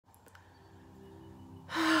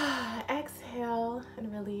Inhale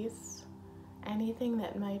and release anything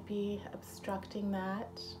that might be obstructing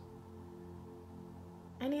that.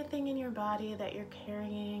 Anything in your body that you're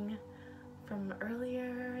carrying from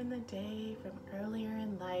earlier in the day, from earlier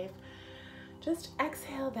in life. Just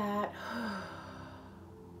exhale that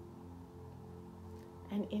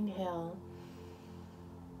and inhale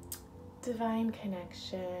divine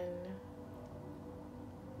connection.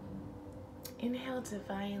 Inhale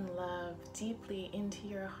divine love deeply into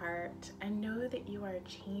your heart and know that you are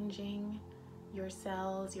changing your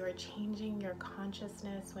cells, you are changing your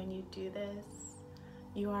consciousness when you do this.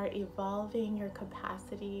 You are evolving your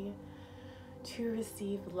capacity to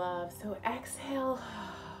receive love. So exhale.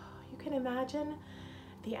 You can imagine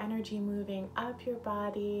the energy moving up your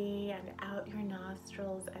body and out your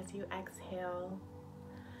nostrils as you exhale.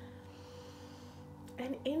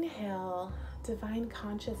 And inhale divine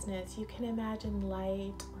consciousness. You can imagine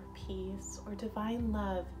light or peace or divine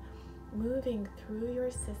love moving through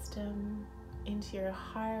your system, into your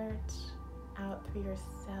heart, out through your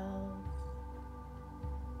cells.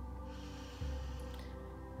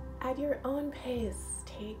 At your own pace,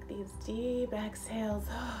 take these deep exhales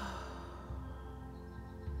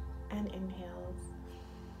and inhales.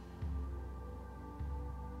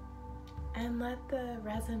 And let the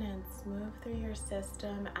resonance move through your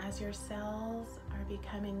system as your cells are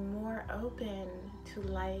becoming more open to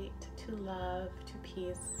light, to love, to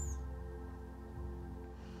peace.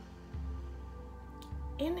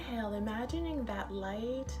 Inhale, imagining that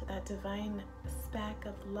light, that divine speck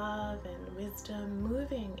of love and wisdom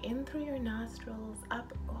moving in through your nostrils,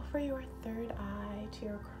 up over your third eye to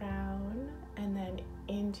your crown, and then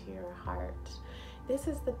into your heart. This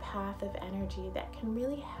is the path of energy that can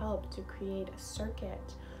really help to create a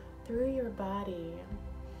circuit through your body.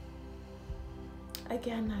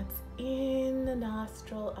 Again, that's in the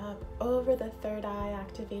nostril, up over the third eye,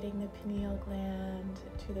 activating the pineal gland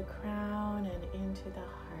to the crown and into the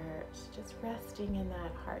heart, just resting in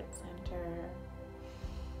that heart center.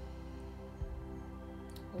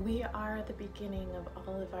 We are at the beginning of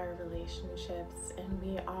all of our relationships, and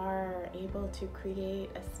we are able to create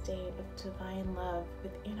a state of divine love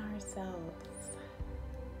within ourselves.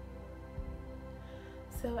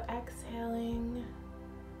 So exhaling,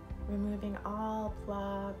 removing all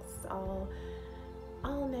blocks, all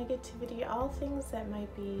negativity, all things that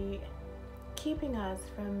might be keeping us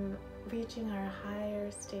from reaching our higher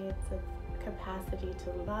states of capacity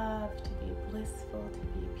to love, to be blissful, to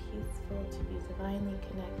be peaceful, to be divinely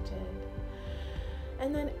connected.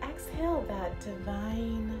 And then exhale that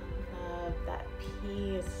divine love, that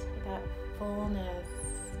peace, that fullness.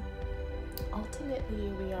 Ultimately,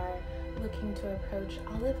 we are looking to approach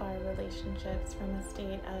all of our relationships from a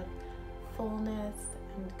state of fullness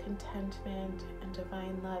and contentment and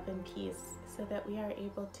divine love and peace, so that we are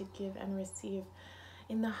able to give and receive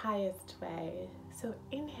in the highest way. So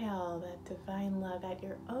inhale that divine love at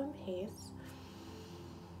your own pace.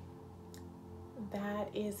 That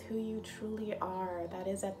is who you truly are. That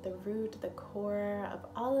is at the root, the core of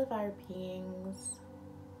all of our beings.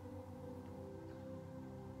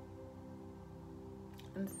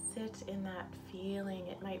 And sit in that feeling.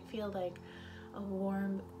 It might feel like a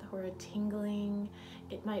warmth or a tingling.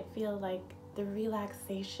 It might feel like the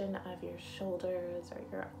relaxation of your shoulders or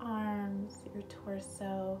your arms, your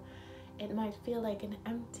torso. It might feel like an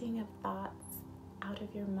emptying of thoughts out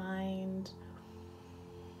of your mind.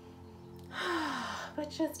 But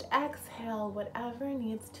just exhale whatever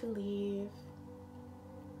needs to leave.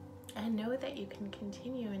 And know that you can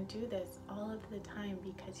continue and do this all of the time,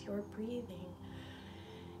 because your breathing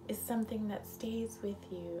is something that stays with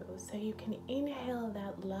you. So you can inhale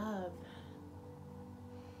that love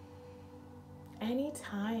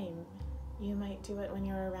anytime. You might do it when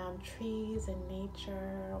you're around trees and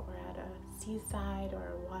nature, or at a seaside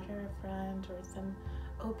or a waterfront or some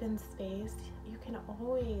open space. You can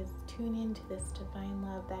always tune into this divine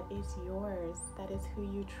love that is yours, that is who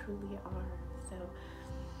you truly are. So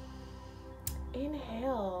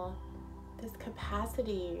inhale this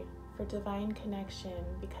capacity for divine connection,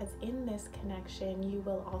 because in this connection you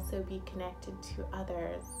will also be connected to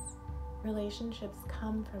others. Relationships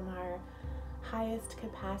come from our highest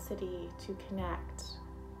capacity to connect,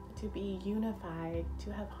 to be unified,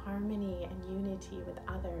 to have harmony and unity with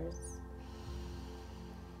others.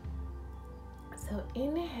 So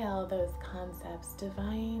inhale those concepts: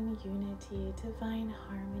 divine unity, divine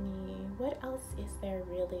harmony. What else is there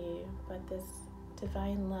really but this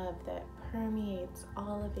divine love that permeates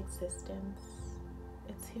all of existence?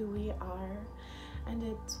 It's who we are, and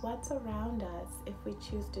it's what's around us if we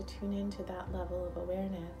choose to tune into that level of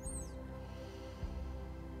awareness.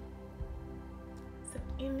 So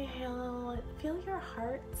Inhale, feel your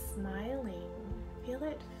heart smiling. Feel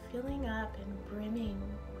it filling up and brimming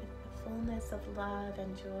with the fullness of love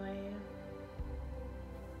and joy.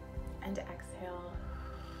 And exhale.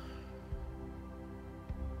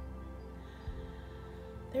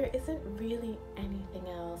 There isn't really anything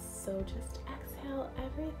else, so just exhale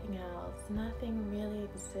everything else. Nothing really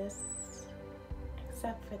exists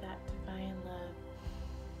except for that divine love.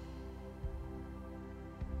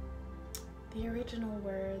 The original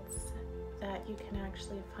words that you can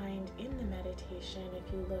actually find in the meditation,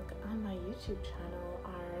 if you look on my YouTube channel,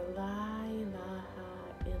 are La ilaha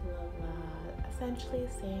illallah, essentially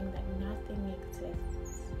saying that nothing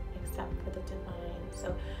exists except for the divine.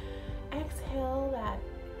 So exhale that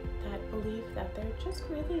belief that there just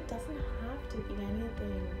really doesn't have to be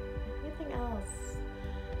anything else.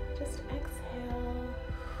 Just exhale.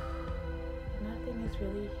 Nothing is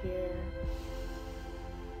really here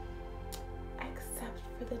except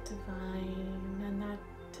for the divine, and that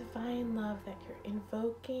divine love that you're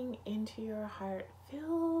invoking into your heart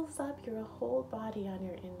fills up your whole body on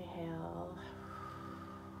your inhale.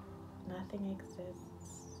 Nothing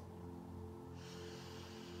exists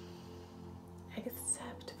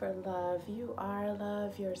except for love. You are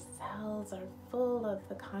love. Your cells are full of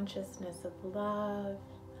the consciousness of love.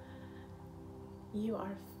 You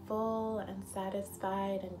are full and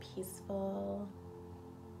satisfied and peaceful.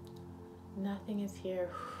 Nothing is here.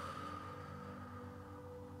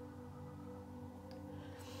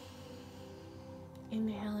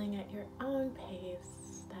 Inhaling at your own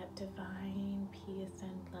pace, that divine peace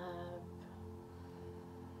and love.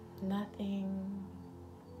 Nothing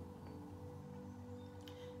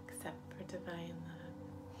except for divine love.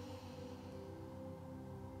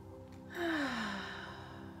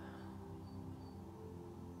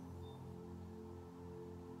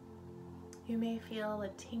 You may feel a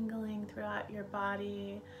tingling throughout your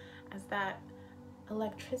body as that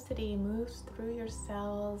electricity moves through your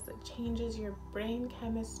cells. It changes your brain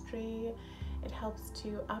chemistry. It helps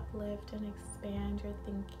to uplift and expand your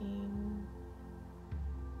thinking.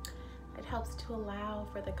 It helps to allow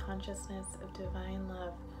for the consciousness of divine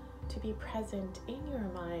love to be present in your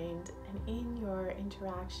mind and in your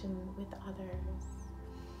interaction with others.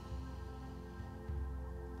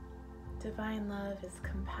 Divine love is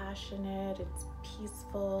compassionate, it's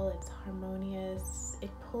peaceful, it's harmonious.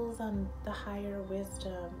 It pulls on the higher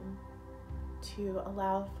wisdom to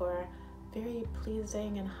allow for very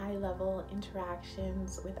pleasing and high-level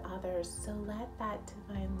interactions with others. So let that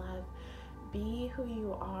divine love be who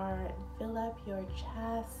you are and fill up your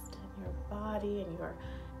chest and your body and your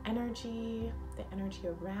energy, the energy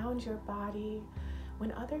around your body.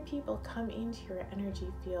 When other people come into your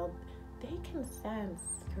energy field, they can sense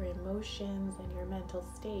your emotions and your mental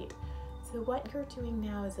state. So what you're doing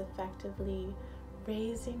now is effectively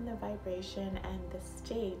raising the vibration and the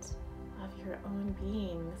state of your own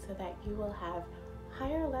being so that you will have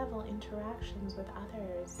higher level interactions with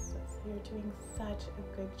others. So you're doing such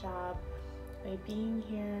a good job by being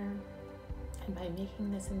here, and by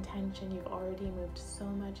making this intention. You've already moved so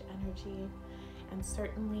much energy, and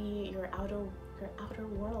certainly your outer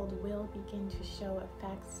world will begin to show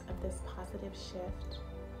effects of this positive shift.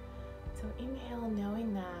 So inhale,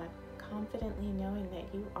 knowing that, confidently knowing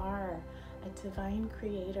that you are a divine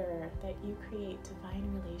creator, that you create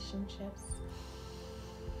divine relationships,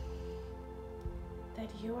 that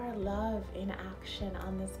you are love in action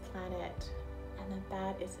on this planet, and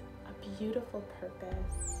that is a beautiful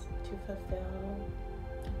purpose to fulfill,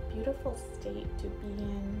 a beautiful state to be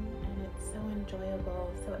in, and it's so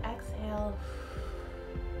enjoyable. So exhale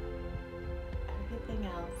everything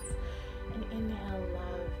else and inhale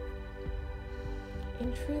love.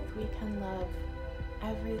 In truth, we can love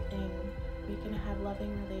everything. We can have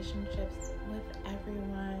loving relationships with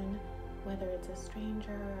everyone, whether it's a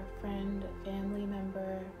stranger, a friend, a family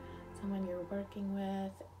member, someone you're working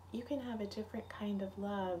with. You can have a different kind of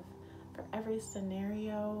love for every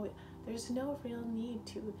scenario. There's no real need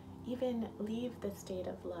to even leave the state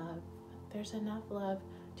of love. There's enough love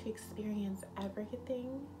to experience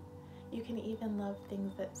everything. You can even love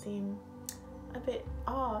things that seem a bit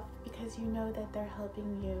off because you know that they're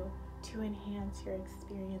helping you to enhance your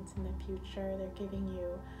experience in the future. They're giving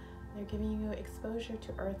you exposure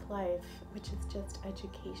to earth life, which is just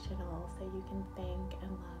educational, so you can thank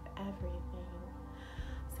and love everything.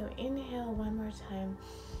 So inhale one more time.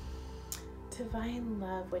 Divine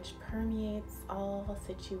love, which permeates all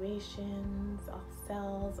situations, all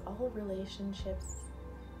cells, all relationships.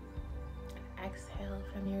 Exhale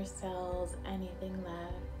from your cells, anything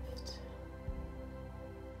left.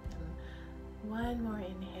 And one more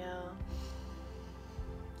inhale.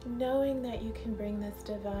 knowing that you can bring this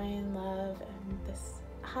divine love and this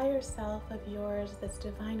higher self of yours, this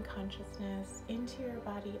divine consciousness into your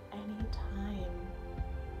body anytime.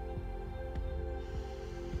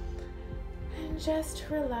 And just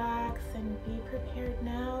relax and be prepared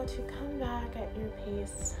now to come back at your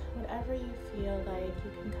pace. Whatever you feel like,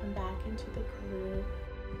 you can come back into the groove.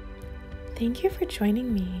 Thank you for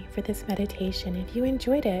joining me for this meditation. If you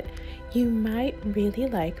enjoyed it, you might really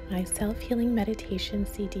like my self-healing meditation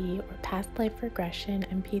CD or past life regression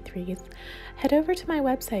MP3s. Head over to my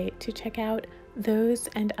website to check out those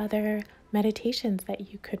and other meditations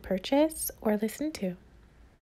that you could purchase or listen to.